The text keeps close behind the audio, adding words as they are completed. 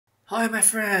Hi my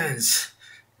friends,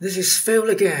 this is Phil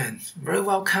again. Very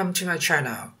welcome to my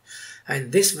channel.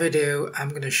 In this video, I'm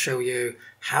going to show you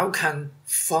how can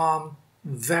farm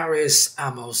various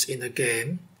ammos in the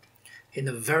game in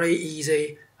a very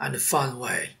easy and fun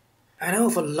way. I know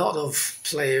a lot of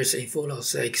players in Fallout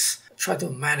 6 try to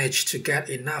manage to get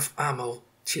enough ammo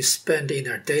to spend in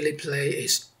their daily play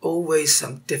is always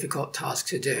some difficult task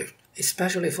to do,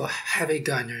 especially for heavy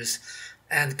gunners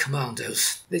and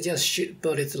commandos. They just shoot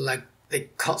bullets like they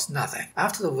cost nothing.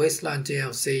 After the Wasteland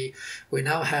DLC, we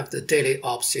now have the daily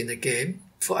ops in the game.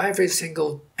 For every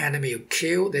single enemy you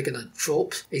kill, they're gonna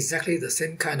drop exactly the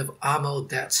same kind of ammo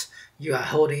that you are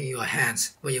holding in your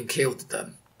hands when you killed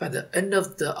them. By the end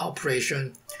of the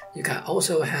operation, you can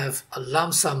also have a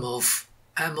lump sum of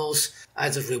ammos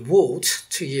as a reward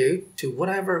to you, to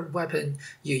whatever weapon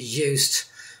you used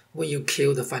when you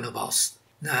killed the final boss.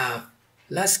 Now,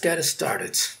 let's get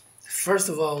started. First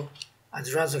of all, I'd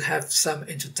rather have some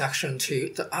introduction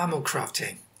to the ammo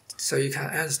crafting, so you can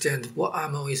understand what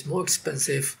ammo is more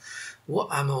expensive, what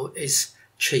ammo is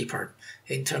cheaper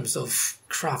in terms of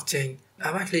crafting.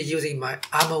 I'm actually using my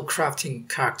ammo crafting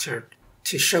character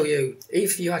to show you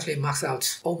if you actually max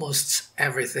out almost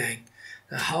everything,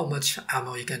 how much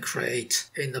ammo you can create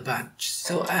in the bunch.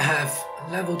 So I have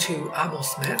level 2 ammo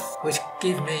smith, which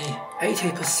give me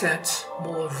 80%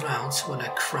 more rounds when I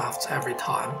craft every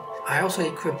time. I also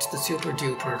equipped the super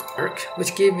duper perk,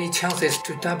 which give me chances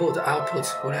to double the output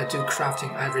when I do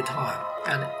crafting every time.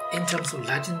 And in terms of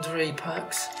legendary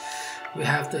perks, we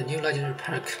have the new legendary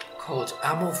perk called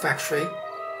Ammo Factory,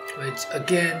 which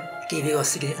again give you a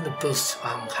significant boost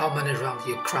on how many rounds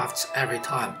you craft every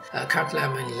time. Currently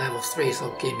I'm in level 3,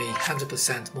 so give me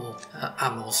 100% more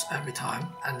ammos every time.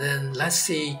 And then let's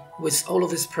see, with all of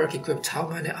this perk equipped, how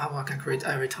many ammo I can create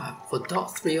every time. For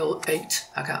 .308,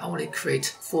 I can only create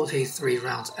 43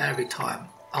 rounds every time.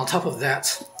 On top of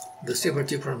that, the super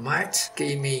duper might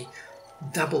give me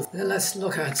double. Then let's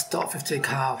look at .50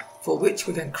 cal, for which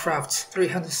we can craft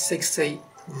 360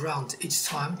 round each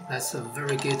time. That's a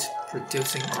very good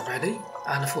producing already.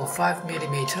 And for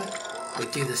 5mm, we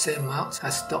do the same amount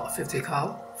as .50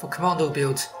 cal. For commando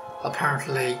build,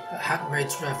 apparently a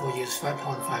handmade rifle use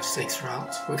 5.56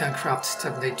 rounds. We can craft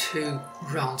 72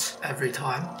 rounds every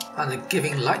time. And the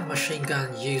giving light machine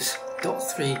gun use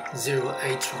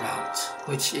 .308 rounds,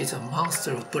 which is a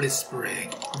monster of bullet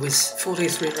spraying. With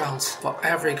 43 rounds for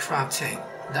every crafting,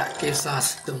 that gives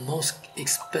us the most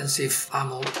expensive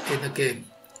ammo in the game,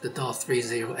 the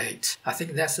 .308. I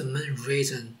think that's the main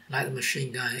reason light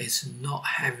machine gun is not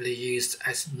heavily used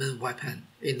as main weapon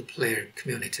in the player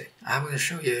community. I'm going to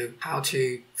show you how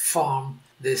to farm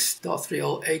this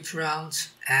 .308 rounds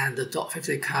and the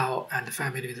 .50 cal and the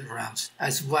 5mm rounds,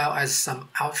 as well as some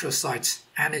ultracite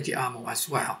energy ammo as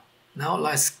well. Now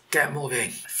let's get moving.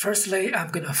 Firstly, I'm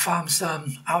going to farm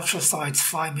some ultracite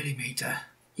 5mm.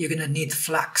 You're going to need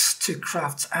flax to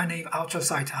craft any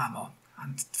ultracite ammo,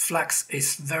 and flax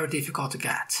is very difficult to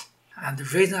get. And the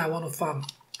reason I want to farm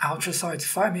ultracite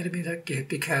 5mm is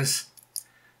because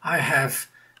I have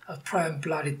a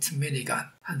prime-blooded minigun,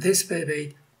 and this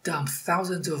baby dumps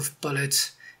thousands of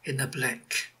bullets in a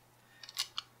blink.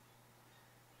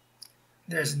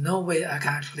 There's no way I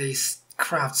can actually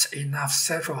craft enough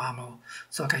central ammo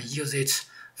so I can use it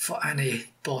for any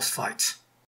boss fight.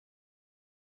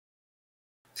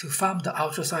 To farm the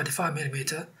ultracite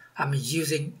 5mm, I'm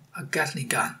using a Gatling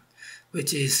gun,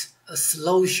 which is a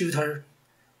slow shooter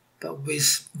but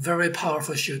with very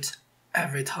powerful shoot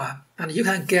every time. And you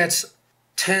can get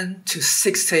 10 to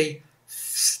 60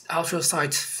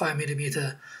 ultracite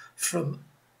 5mm from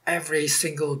every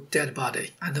single dead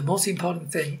body. And the most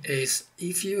important thing is,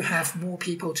 if you have more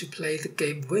people to play the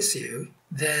game with you,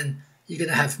 then you're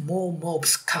gonna have more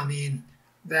mobs come in.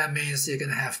 That means you're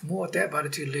gonna have more dead body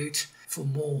to loot for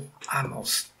more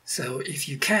ammos. So if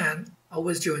you can,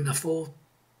 always join a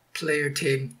 4-player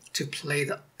team to play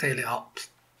the daily op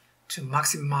to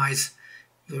maximize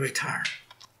your return.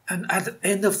 And at the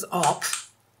end of the op,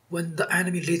 when the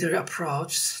enemy leader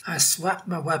approaches, I swap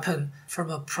my weapon from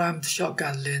a primed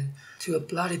shotgun line to a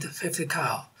blooded 50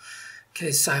 cal,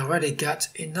 cause I already got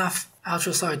enough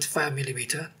ultracite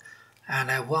 5mm, and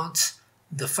I want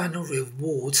the final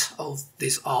reward of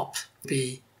this op to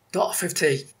be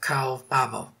 .50 cal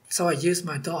ammo. So I used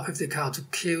my .50 cal to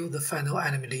kill the final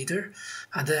enemy leader,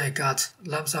 and then I got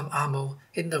lump sum ammo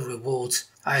in the reward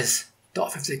as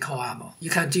 .50 cal ammo. You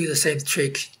can do the same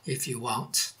trick if you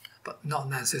want, but not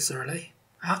necessarily.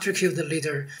 After killing the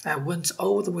leader, I went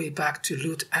all the way back to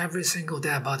loot every single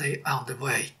dead body on the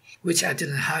way, which I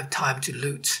didn't have time to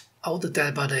loot. All the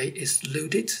dead body is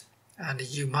looted, and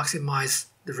you maximize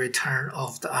the return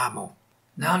of the ammo.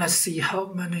 Now let's see how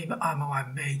many ammo I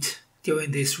made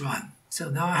during this run. So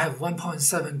now I have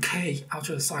 1.7k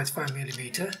ultracite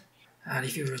 5mm, and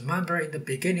if you remember in the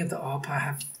beginning of the op I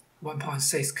have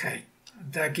 1.6k.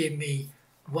 That gave me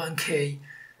 1k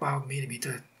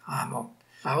 5mm ammo.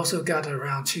 I also got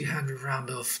around 200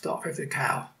 rounds of .50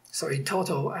 cal. So in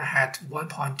total I had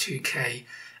 1.2k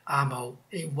ammo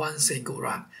in one single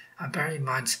run. And bear in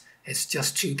mind it's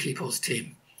just 2 people's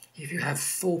team. If you have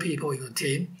 4 people in your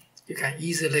team, you can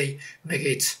easily make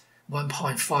it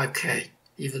 1.5k,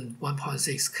 even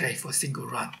 1.6k for a single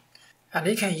run. And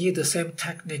you can use the same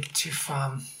technique to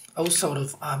farm all sort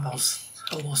of ammos.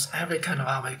 Almost every kind of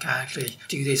ammo you can actually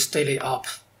do this daily op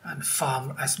and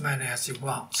farm as many as you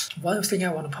want. One thing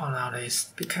I want to point out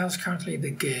is, because currently in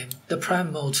the game, the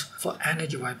prime mode for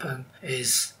energy weapon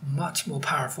is much more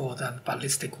powerful than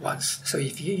ballistic ones. So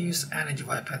if you use energy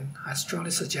weapon, I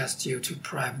strongly suggest you to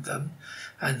prime them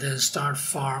and then start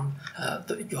farm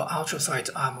your ultracite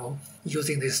ammo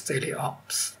using these daily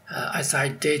ops. As I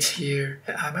did here,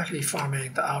 I'm actually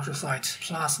farming the ultracite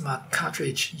plasma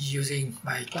cartridge using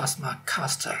my plasma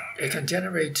caster. It can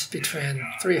generate between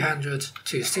 300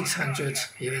 to 600,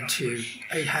 even to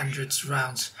 800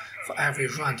 rounds for every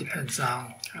run, depends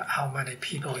on how many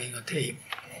people in your team.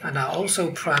 And I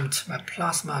also primed my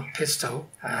plasma pistol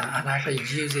and actually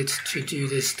use it to do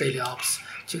this daily ops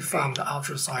to farm the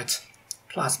ultracite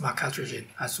plasma cartridge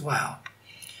as well.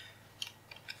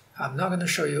 I'm not going to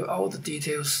show you all the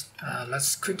details.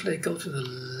 Let's quickly go to the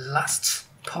last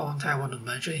point I want to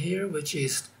mention here, which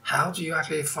is how do you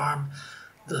actually farm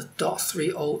the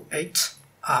 .308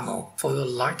 ammo for your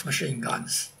light machine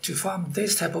guns. To farm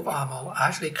this type of ammo, I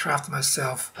actually craft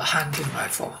myself a hunting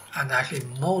rifle and actually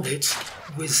mold it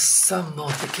with some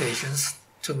modifications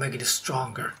to make it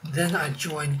stronger. Then I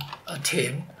join a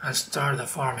team and start the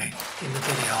farming in the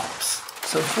daily ops.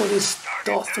 So for this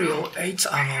 .308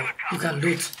 ammo, you can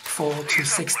loot 4 to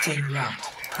 16 rounds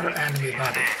per enemy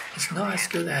body. It's not as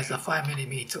good as the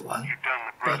 5mm one,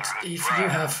 but if you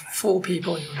have 4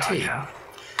 people in your team,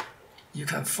 you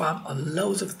can farm a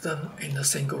load of them in a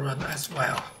single run as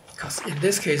well. Because in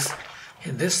this case,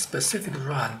 in this specific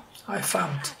run, I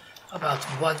found about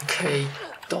 1k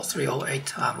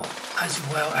 .308 ammo, as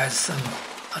well as some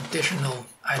additional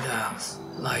items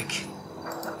like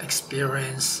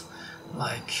experience,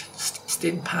 like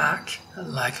stim pack,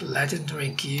 like legendary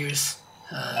gears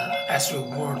as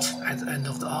rewards at the end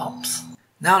of the ops.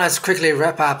 Now let's quickly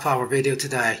wrap up our video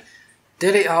today.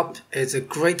 Daily op is a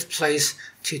great place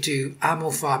to do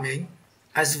ammo farming,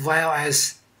 as well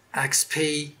as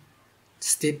XP,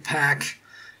 stim pack,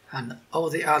 and all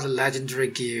the other legendary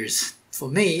gears. For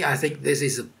me, I think this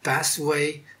is the best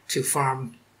way to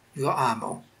farm your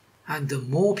ammo. And the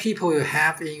more people you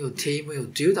have in your team will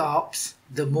do the ops,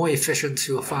 the more efficient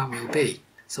your farm will be.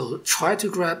 So try to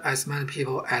grab as many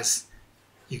people as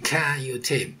you can in your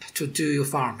team to do your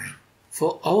farming.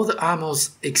 For all the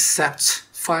ammos except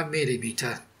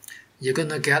 5mm, you're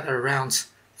gonna get around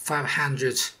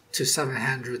 500 to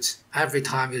 700 every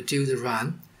time you do the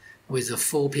run with a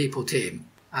 4 people team.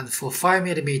 And for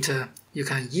 5mm, you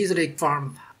can easily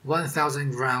farm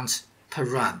 1000 rounds per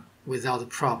run without a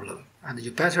problem. And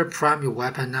you better prime your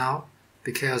weapon now,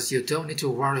 because you don't need to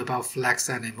worry about flex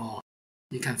anymore.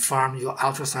 You can farm your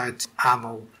ultracite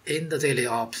ammo in the daily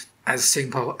ops as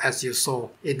simple as you saw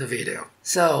in the video.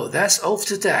 So that's all for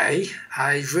today.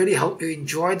 I really hope you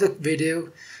enjoyed the video,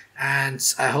 and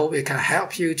I hope it can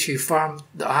help you to farm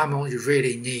the ammo you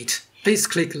really need. Please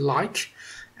click like,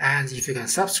 and if you can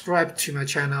subscribe to my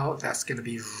channel, that's gonna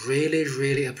be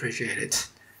really appreciated.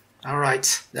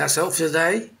 Alright, that's all for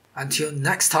today. Until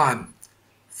next time,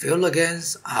 Phil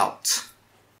again's out.